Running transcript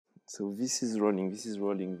So this is rolling, this is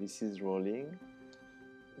rolling, this is rolling,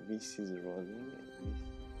 this is rolling.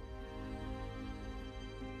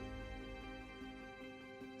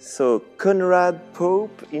 So, Conrad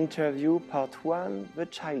Pope interview part 1, the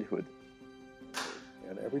childhood.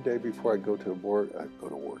 And every day before I go to work,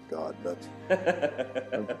 God, that's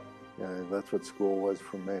that's what school was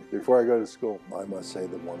for me. Before I go to school, I must say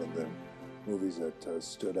that one of the movies that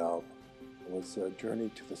stood out was Journey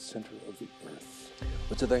to the Center of the Earth.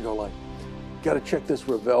 What's the thing go like? Got to check this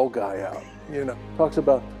Ravel guy out. You know, talks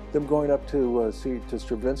about them going up to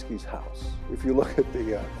Stravinsky's house. If you look at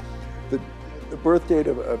the birth date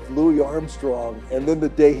of Louis Armstrong and then the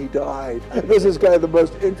day he died, this is kind of the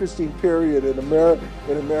most interesting period in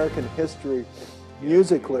American history,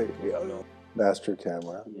 musically. Master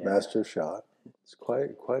camera, master shot. It's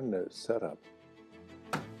quite a setup.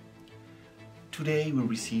 Today we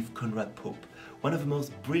receive Conrad Pope, one of the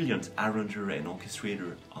most brilliant arranger and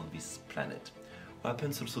orchestrator on this planet, who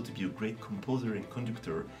happens also to be a great composer and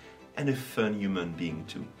conductor and a fun human being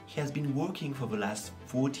too. He has been working for the last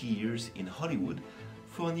 40 years in Hollywood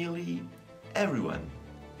for nearly everyone,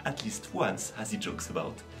 at least once, as he jokes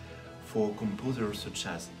about, for composers such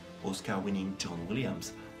as Oscar-winning John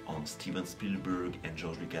Williams on Steven Spielberg and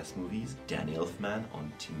George Lucas movies, Danny Elfman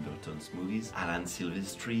on Tim Burton's movies, Alan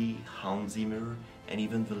Silvestri, Hans Zimmer, and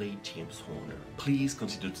even the late James Horner. Please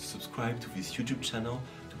consider to subscribe to this YouTube channel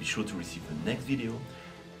to be sure to receive the next video,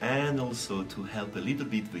 and also to help a little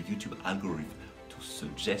bit the YouTube algorithm to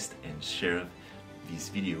suggest and share this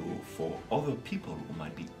video for other people who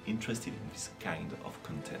might be interested in this kind of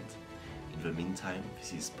content. In the meantime,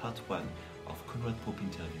 this is part 1 of Conrad Pope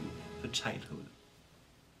interview, The Childhood.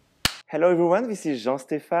 Hello everyone, this is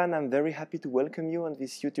Stefan. I'm very happy to welcome you on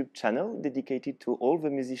this YouTube channel dedicated to all the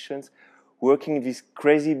musicians working in this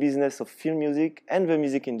crazy business of film music and the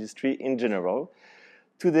music industry in general.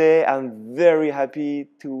 Today I'm very happy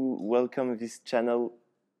to welcome this channel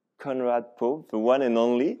Conrad Pope, the one and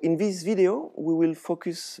only. In this video we will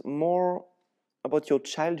focus more about your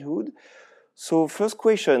childhood. So first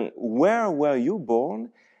question, where were you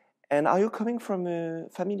born and are you coming from a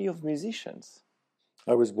family of musicians?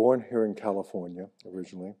 I was born here in California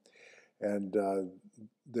originally, and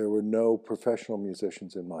there were no professional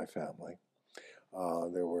musicians in my family.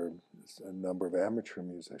 There were a number of amateur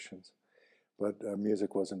musicians, but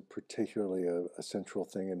music wasn't particularly a central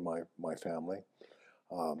thing in my family.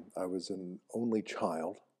 I was an only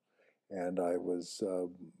child, and I was,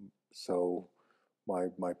 so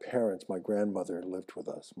my parents, my grandmother lived with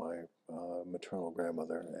us, my maternal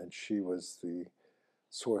grandmother, and she was the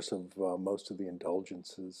source of most of the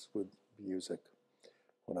indulgences with music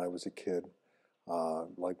when I was a kid.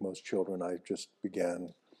 Like most children, I just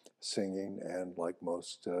began singing, and like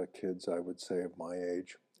most kids, I would say of my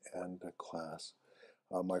age and class,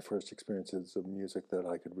 my first experiences of music that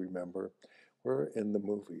I could remember were in the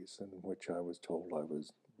movies, in which I was told I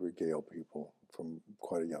was regale people from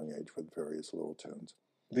quite a young age with various little tunes.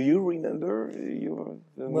 Do you remember your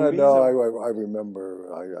movies? No, I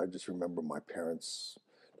remember. I just remember my parents.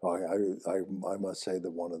 I must say that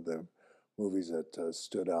one of the movies that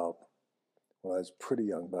stood out when I was pretty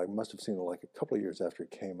young, but I must have seen it like a couple of years after it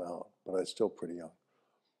came out, but I was still pretty young,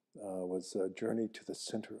 was Journey to the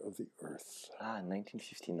Center of the Earth.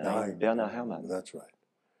 1959, Bernard Herrmann. That's right.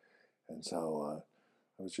 And so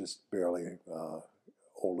I was just barely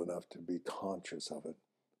old enough to be conscious of it.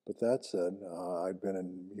 But that said, I'd been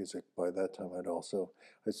in music by that time.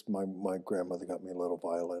 My grandmother got me a little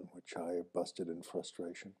violin, which I busted in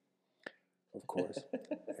frustration, of course.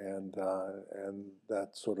 and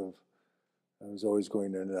that sort of, I was always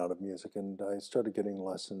going in and out of music. And I started getting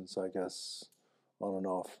lessons, I guess, on and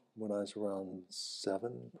off when I was around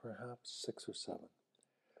 7, perhaps, 6 or 7.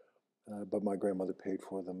 But my grandmother paid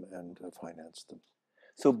for them and financed them.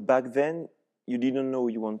 So back then, you didn't know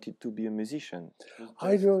you wanted to be a musician? It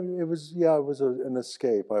was an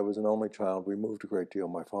escape. I was an only child. We moved a great deal.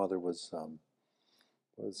 My father was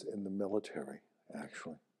in the military,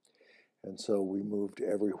 actually. And so we moved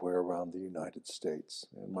everywhere around the United States.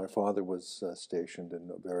 And my father was stationed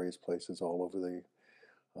in various places all over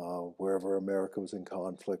wherever America was in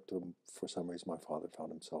conflict. For some reason, my father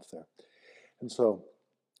found himself there. And so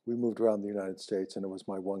we moved around the United States, and it was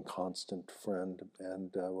my one constant friend.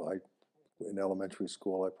 And in elementary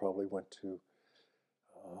school, I probably went to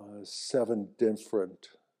 7 different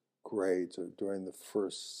grades during the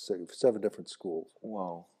first 7 different schools.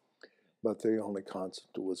 Wow. But the only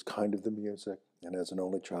constant was kind of the music. And as an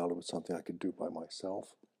only child, it was something I could do by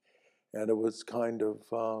myself. And it was kind of,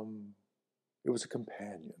 it was a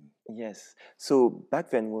companion. Yes. So back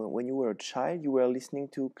then, when you were a child, you were listening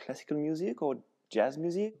to classical music or jazz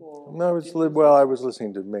music? Or No, I was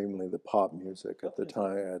listening to mainly the pop music at the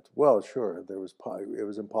time. Well, sure, there was it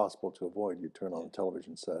was impossible to avoid. You turn on the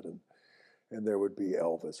television set, and there would be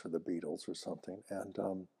Elvis or the Beatles or something. And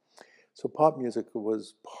so pop music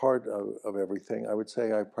was part of everything. I would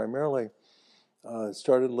say I primarily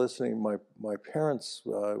started listening. My parents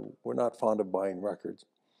were not fond of buying records.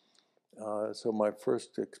 So my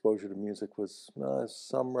first exposure to music was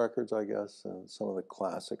some records, I guess, and some of the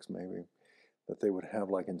classics maybe that they would have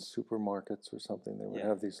like in supermarkets or something. They would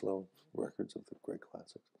have these little records of the great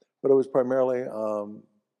classics. But it was primarily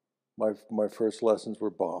my first lessons were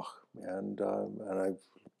Bach, and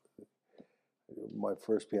my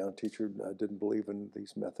first piano teacher didn't believe in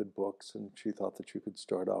these method books, and she thought that you could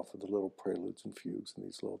start off with the little preludes and fugues and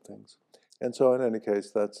these little things. And so in any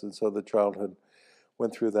case, so the childhood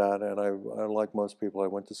went through that, and I like most people, I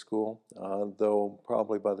went to school, though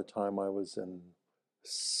probably by the time I was in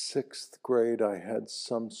 6th grade, I had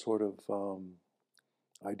some sort of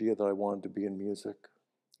idea that I wanted to be in music,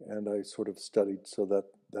 and I sort of studied so that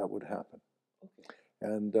that would happen. Okay.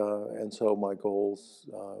 And so my goals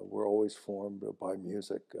were always formed by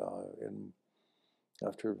music.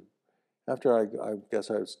 After I guess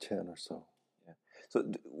I was 10 or so. Yeah.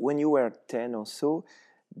 So when you were 10 or so,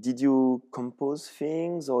 did you compose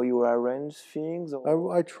things or you arrange things?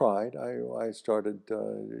 Or? I tried. I started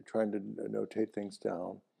trying to notate things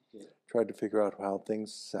down. Yeah. Tried to figure out how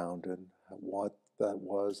things sounded, what that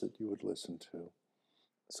was that you would listen to.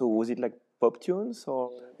 So was it like pop tunes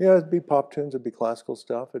or? Yeah, it'd be pop tunes. It'd be classical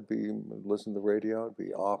stuff. It'd be listen to the radio. It'd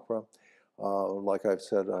be opera. Like I've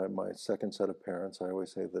said, my second set of parents. I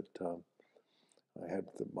always say that I had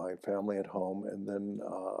my family at home, and then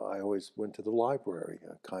I always went to the library.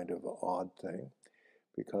 A kind of odd thing,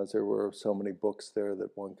 because there were so many books there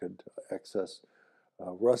that one could access.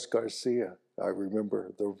 Russ Garcia. I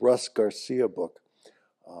remember the Russ Garcia book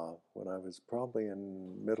when I was probably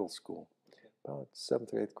in middle school, about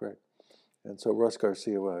 7th or 8th grade. And so Russ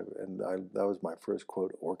Garcia, that was my first,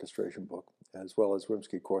 quote, orchestration book, as well as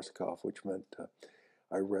Rimsky-Korsakov, which meant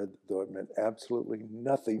I read, though it meant absolutely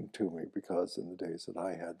nothing to me, because in the days that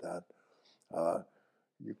I had that,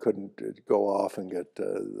 you couldn't go off and get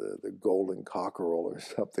the golden cockerel or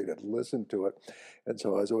something and listen to it. And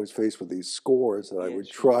so I was always faced with these scores that I would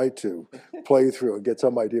try to play through and get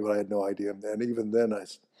some idea, but I had no idea. And even then,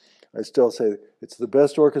 I still say it's the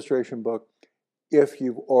best orchestration book if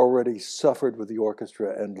you've already suffered with the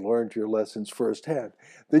orchestra and learned your lessons firsthand.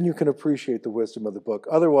 Then you can appreciate the wisdom of the book.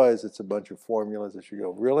 Otherwise, it's a bunch of formulas that you go,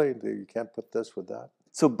 really? You can't put this with that?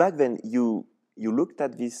 So back then, you looked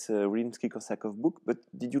at this Rimsky-Korsakov book, but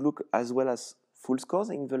did you look as well as full scores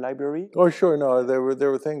in the library? Oh, sure. No, there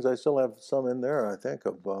were things. I still have some in there, I think,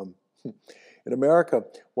 of... in America,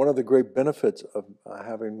 one of the great benefits of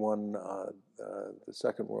having won the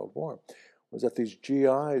Second World War was that these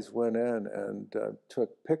GIs went in and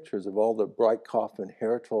took pictures of all the Breitkopf and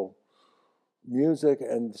Hertel music,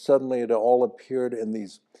 and suddenly it all appeared in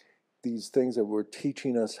these things that were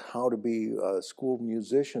teaching us how to be school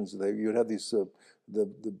musicians. You'd have these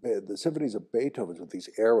the symphonies of Beethoven with these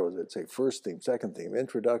arrows that say first theme, second theme,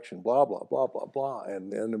 introduction, blah blah blah blah blah,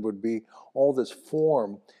 and it would be all this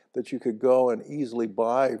form that you could go and easily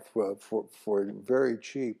buy for very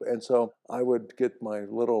cheap. And so I would get my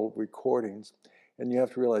little recordings. And you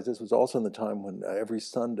have to realize this was also in the time when every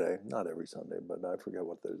Sunday, not every Sunday, but I forget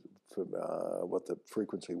what the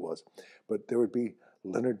frequency was, but there would be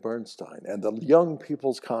Leonard Bernstein and the young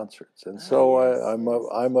people's concerts. And so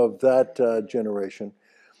I'm of that generation.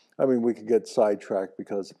 I mean, we could get sidetracked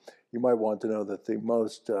because you might want to know that the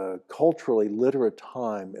most culturally literate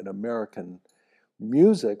time in American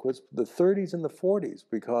music was the 30s and the 40s,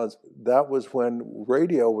 because that was when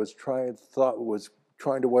radio was trying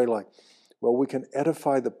to weigh like, well, we can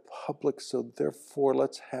edify the public, so therefore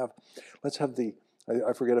let's have the,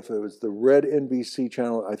 I forget if it was the red NBC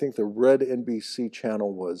channel. I think the red NBC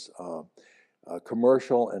channel was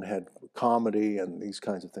commercial and had comedy and these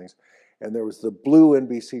kinds of things. And there was the blue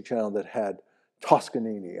NBC channel that had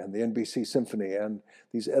Toscanini and the NBC Symphony and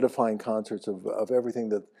these edifying concerts of everything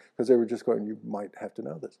that, because they were just going, you might have to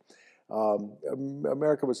know this.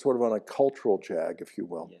 America was sort of on a cultural jag, if you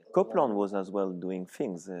will. Yeah. Copland was as well doing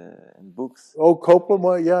things and books. Oh, Copland,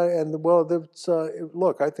 well, yeah, and well,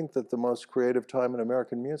 look, I think that the most creative time in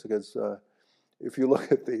American music is if you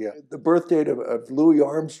look at the birth date of Louis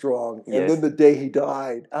Armstrong, and then the day he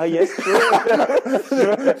died. Ah, yes, true.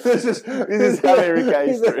 This is America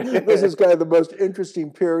history. This is kind of the most interesting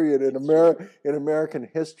period in American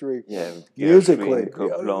history, musically.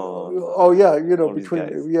 Copland, oh yeah, you know,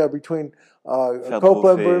 between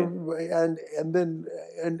Copland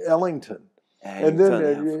and Ellington. And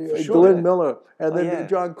then Glenn Miller, and then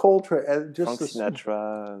John Coltrane, and just Frank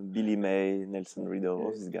Sinatra, Billy May, Nelson Riddle,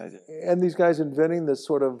 all these guys. And these guys inventing this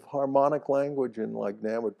sort of harmonic language, and like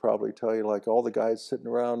Nan would probably tell you, like all the guys sitting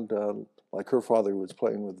around, like her father was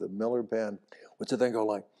playing with the Miller band, would sit there and go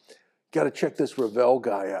like, "Got to check this Ravel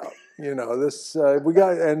guy out." You know, this we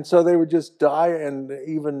got, and so they would just die. And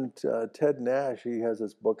even Ted Nash, he has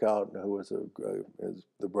this book out, who was is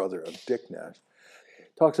the brother of Dick Nash,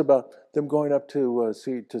 talks about them going up to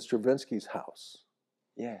Stravinsky's house.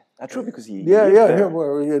 Yeah, that's true, because he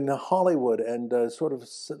we're in Hollywood, and sort of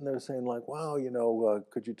sitting there saying like, "Wow, you know,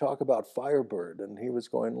 could you talk about Firebird?" And he was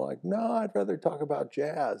going like, "No, I'd rather talk about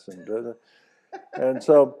jazz." And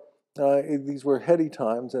so. These were heady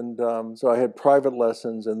times, and so I had private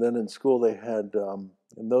lessons, and then in school they had,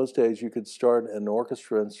 in those days you could start an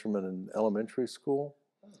orchestra instrument in elementary school,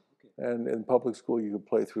 and in public school you could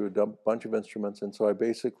play through a bunch of instruments, and so I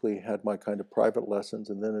basically had my kind of private lessons,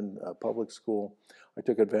 and then in public school I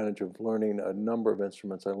took advantage of learning a number of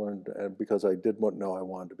instruments. I learned, because I did know I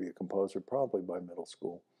wanted to be a composer probably by middle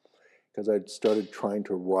school, because I'd started trying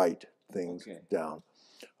to write things down.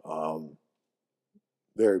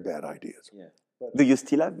 Very bad ideas. Yeah. Do you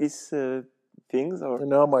still have these things? Or?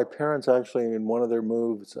 No, my parents actually, in one of their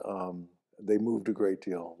moves, they moved a great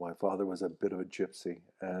deal. My father was a bit of a gypsy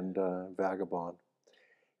and vagabond.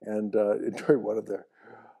 And during one of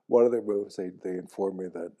their moves, they informed me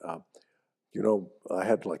that, I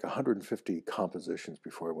had like 150 compositions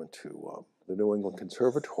before I went to the New England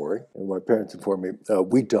Conservatory. And my parents informed me,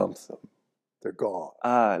 we dumped them. They're gone.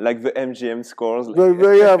 Like the MGM scores.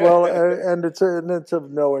 Yeah, well, and it's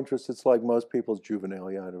of no interest. It's like most people's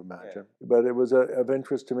juvenilia, I'd imagine. Yeah. But it was of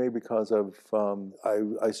interest to me because of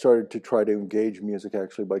I started to try to engage music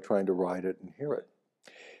actually by trying to write it and hear it,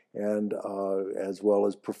 and as well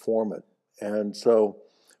as perform it. And so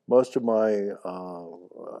most of my,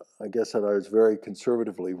 I guess that I was very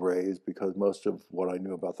conservatively raised, because most of what I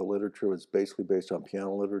knew about the literature was basically based on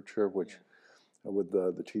piano literature, which. With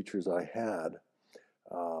the teachers I had,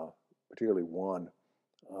 particularly one,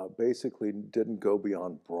 basically didn't go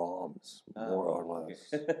beyond Brahms, more or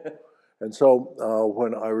less. And so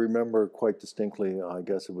when I remember quite distinctly, I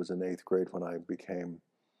guess it was in 8th grade when I became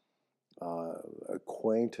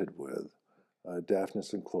acquainted with Daphne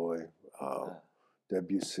Sinclair,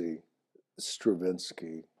 Debussy,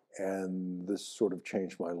 Stravinsky, and this sort of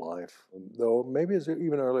changed my life. Though maybe it's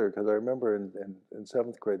even earlier, because I remember in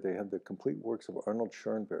 7th grade they had the complete works of Arnold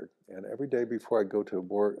Schoenberg, and every day before I go to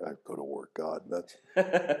work, God, that's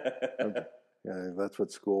that's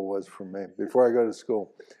what school was for me. Before I go to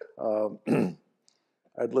school,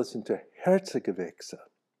 I'd listen to Herzogewechsel,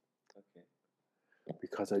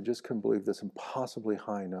 because I just couldn't believe this impossibly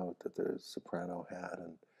high note that the soprano had,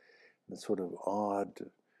 and the sort of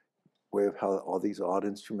odd way of how all these odd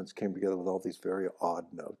instruments came together with all these very odd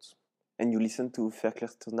notes. And you listen to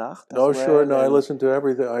Verkehrstonacht? No, sure. No, I listened to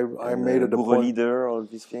everything. I made it a point. Leader, all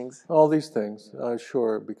these things? All these things,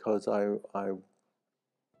 sure, because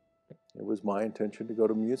it was my intention to go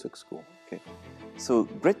to music school. Okay. So,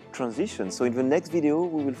 great transition. So in the next video,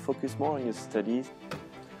 we will focus more on your studies.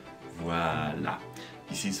 Voila.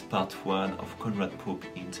 This is part 1 of Conrad Pope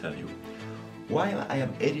interview. While I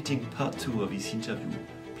am editing part 2 of this interview,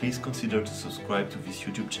 please consider to subscribe to this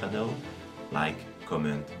YouTube channel, like,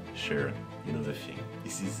 comment, share, you know the thing.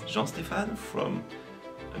 This is Jean-Stefan from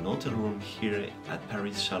an hotel room here at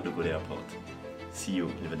Paris Charles de Gaulle Airport. See you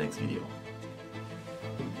in the next video.